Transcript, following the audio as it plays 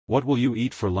What will you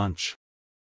eat for lunch?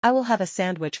 I will have a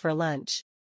sandwich for lunch.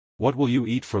 What will you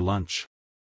eat for lunch?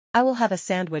 I will have a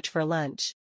sandwich for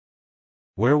lunch.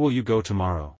 Where will you go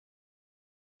tomorrow?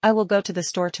 I will go to the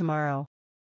store tomorrow.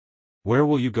 Where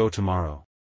will you go tomorrow?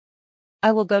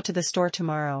 I will go to the store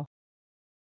tomorrow.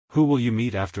 Who will you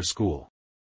meet after school?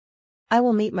 I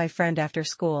will meet my friend after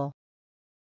school.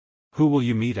 Who will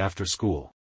you meet after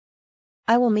school?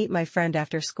 I will meet my friend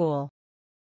after school.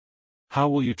 How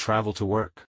will you travel to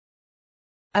work?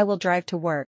 I will drive to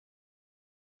work.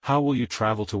 How will you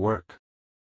travel to work?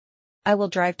 I will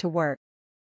drive to work.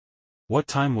 What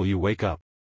time will you wake up?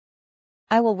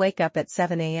 I will wake up at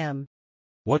 7 a.m.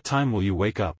 What time will you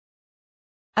wake up?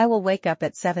 I will wake up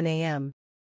at 7 a.m.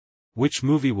 Which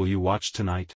movie will you watch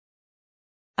tonight?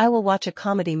 I will watch a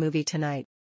comedy movie tonight.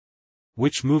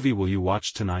 Which movie will you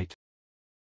watch tonight?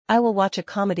 I will watch a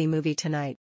comedy movie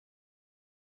tonight.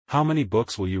 How many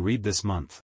books will you read this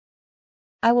month?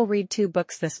 I will read 2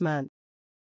 books this month.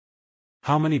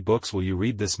 How many books will you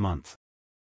read this month?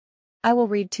 I will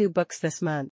read 2 books this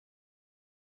month.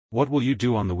 What will you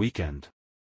do on the weekend?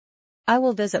 I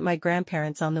will visit my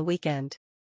grandparents on the weekend.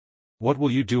 What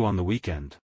will you do on the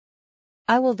weekend?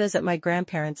 I will visit my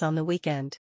grandparents on the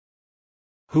weekend.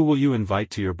 Who will you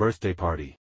invite to your birthday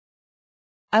party?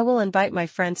 I will invite my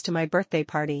friends to my birthday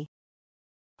party.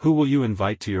 Who will you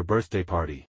invite to your birthday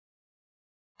party?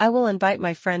 I will invite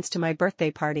my friends to my birthday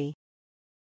party.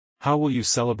 How will you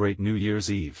celebrate New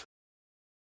Year's Eve?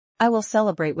 I will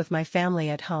celebrate with my family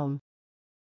at home.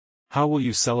 How will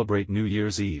you celebrate New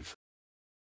Year's Eve?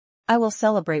 I will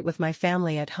celebrate with my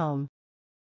family at home.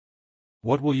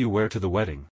 What will you wear to the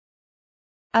wedding?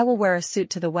 I will wear a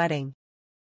suit to the wedding.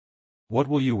 What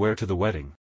will you wear to the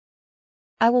wedding?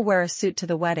 I will wear a suit to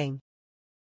the wedding.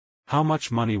 How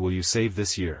much money will you save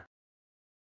this year?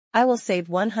 I will save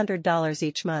 $100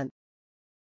 each month.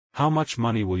 How much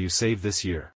money will you save this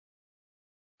year?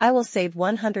 I will save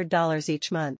 $100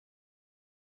 each month.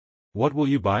 What will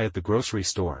you buy at the grocery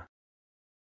store?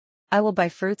 I will buy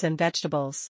fruits and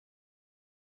vegetables.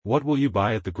 What will you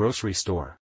buy at the grocery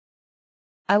store?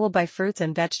 I will buy fruits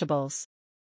and vegetables.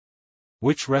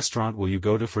 Which restaurant will you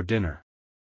go to for dinner?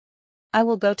 I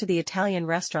will go to the Italian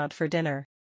restaurant for dinner.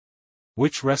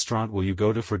 Which restaurant will you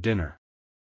go to for dinner?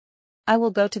 I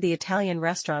will go to the Italian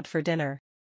restaurant for dinner.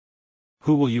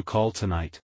 Who will you call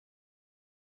tonight?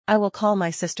 I will call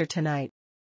my sister tonight.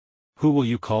 Who will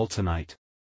you call tonight?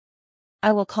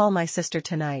 I will call my sister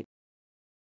tonight.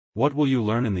 What will you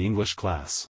learn in the English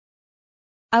class?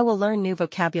 I will learn new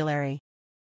vocabulary.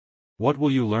 What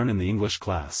will you learn in the English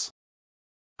class?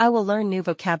 I will learn new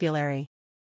vocabulary.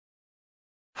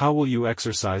 How will you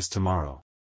exercise tomorrow?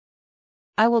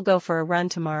 I will go for a run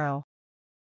tomorrow.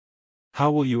 How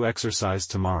will you exercise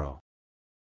tomorrow?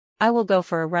 I will go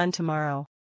for a run tomorrow.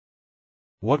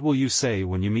 What will you say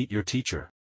when you meet your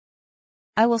teacher?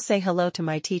 I will say hello to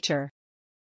my teacher.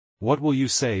 What will you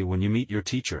say when you meet your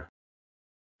teacher?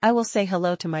 I will say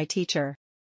hello to my teacher.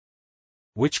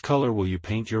 Which color will you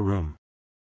paint your room?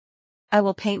 I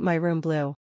will paint my room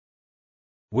blue.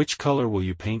 Which color will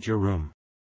you paint your room?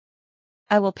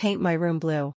 I will paint my room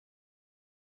blue.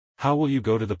 How will you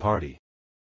go to the party?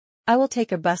 I will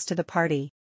take a bus to the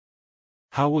party.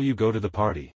 How will you go to the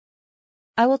party?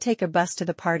 I will take a bus to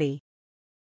the party.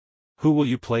 Who will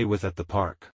you play with at the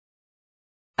park?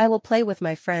 I will play with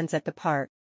my friends at the park.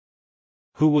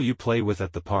 Who will you play with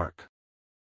at the park?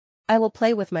 I will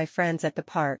play with my friends at the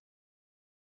park.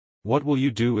 What will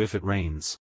you do if it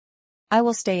rains? I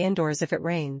will stay indoors if it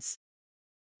rains.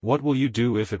 What will you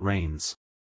do if it rains?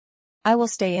 I will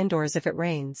stay indoors if it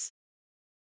rains.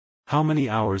 How many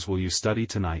hours will you study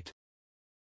tonight?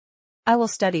 I will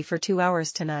study for 2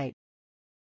 hours tonight.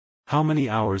 How many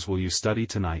hours will you study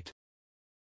tonight?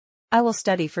 I will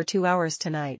study for 2 hours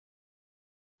tonight.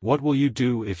 What will you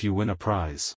do if you win a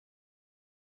prize?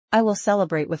 I will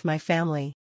celebrate with my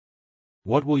family.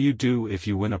 What will you do if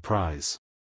you win a prize?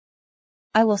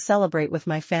 I will celebrate with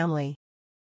my family.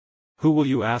 Who will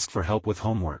you ask for help with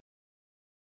homework?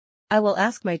 I will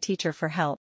ask my teacher for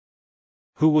help.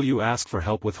 Who will you ask for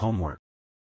help with homework?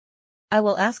 I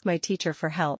will ask my teacher for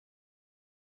help.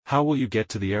 How will you get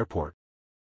to the airport?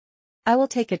 I will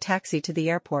take a taxi to the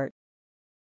airport.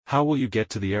 How will you get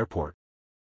to the airport?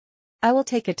 I will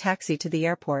take a taxi to the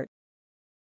airport.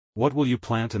 What will you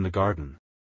plant in the garden?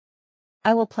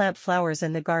 I will plant flowers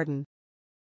in the garden.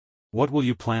 What will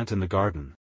you plant in the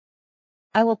garden?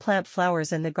 I will plant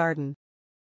flowers in the garden.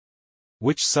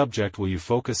 Which subject will you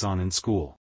focus on in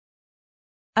school?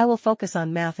 I will focus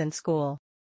on math in school.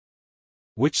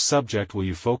 Which subject will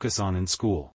you focus on in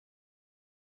school?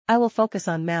 I will focus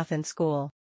on math in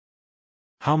school.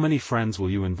 How many friends will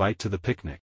you invite to the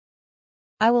picnic?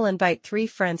 I will invite 3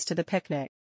 friends to the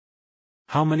picnic.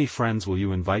 How many friends will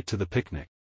you invite to the picnic?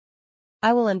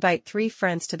 I will invite 3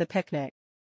 friends to the picnic.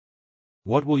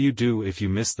 What will you do if you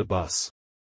miss the bus?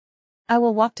 I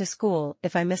will walk to school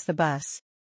if I miss the bus.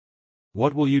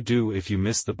 What will you do if you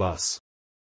miss the bus?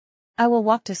 I will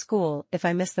walk to school if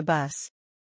I miss the bus.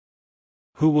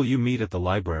 Who will you meet at the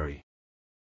library?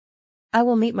 I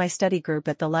will meet my study group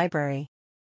at the library.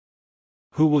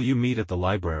 Who will you meet at the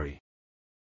library?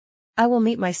 I will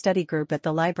meet my study group at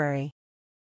the library.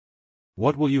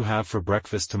 What will you have for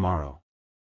breakfast tomorrow?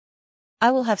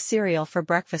 I will have cereal for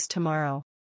breakfast tomorrow.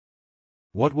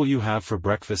 What will you have for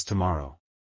breakfast tomorrow?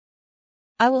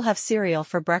 I will have cereal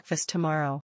for breakfast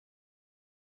tomorrow.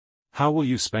 How will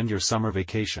you spend your summer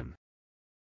vacation?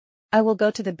 I will go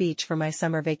to the beach for my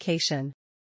summer vacation.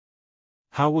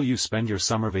 How will you spend your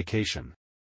summer vacation?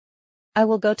 I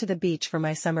will go to the beach for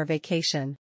my summer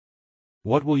vacation.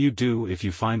 What will you do if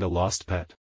you find a lost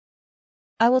pet?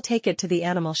 I will take it to the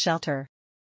animal shelter.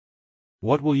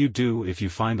 What will you do if you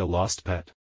find a lost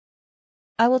pet?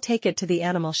 I will take it to the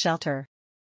animal shelter.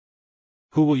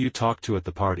 Who will you talk to at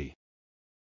the party?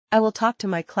 I will talk to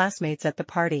my classmates at the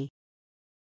party.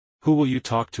 Who will you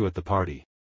talk to at the party?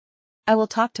 I will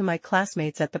talk to my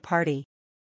classmates at the party.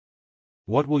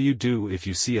 What will you do if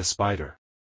you see a spider?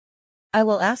 I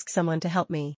will ask someone to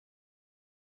help me.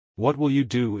 What will you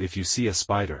do if you see a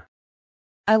spider?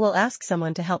 I will ask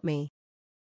someone to help me.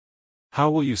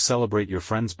 How will you celebrate your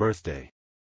friend's birthday?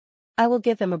 I will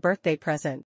give them a birthday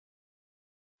present.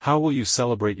 How will you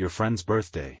celebrate your friend's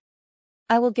birthday?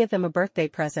 I will give them a birthday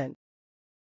present.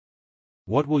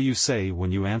 What will you say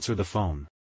when you answer the phone?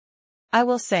 I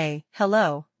will say,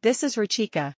 "Hello, this is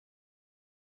Ruchika."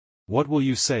 What will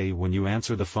you say when you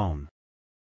answer the phone?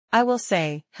 I will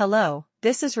say, "Hello,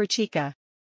 this is Ruchika."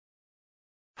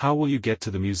 How will you get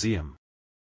to the museum?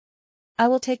 I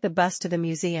will take the bus to the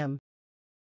museum.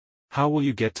 How will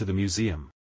you get to the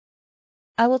museum?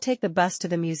 I will take the bus to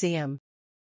the museum.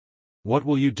 What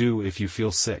will you do if you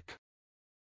feel sick?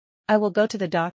 I will go to the doctor.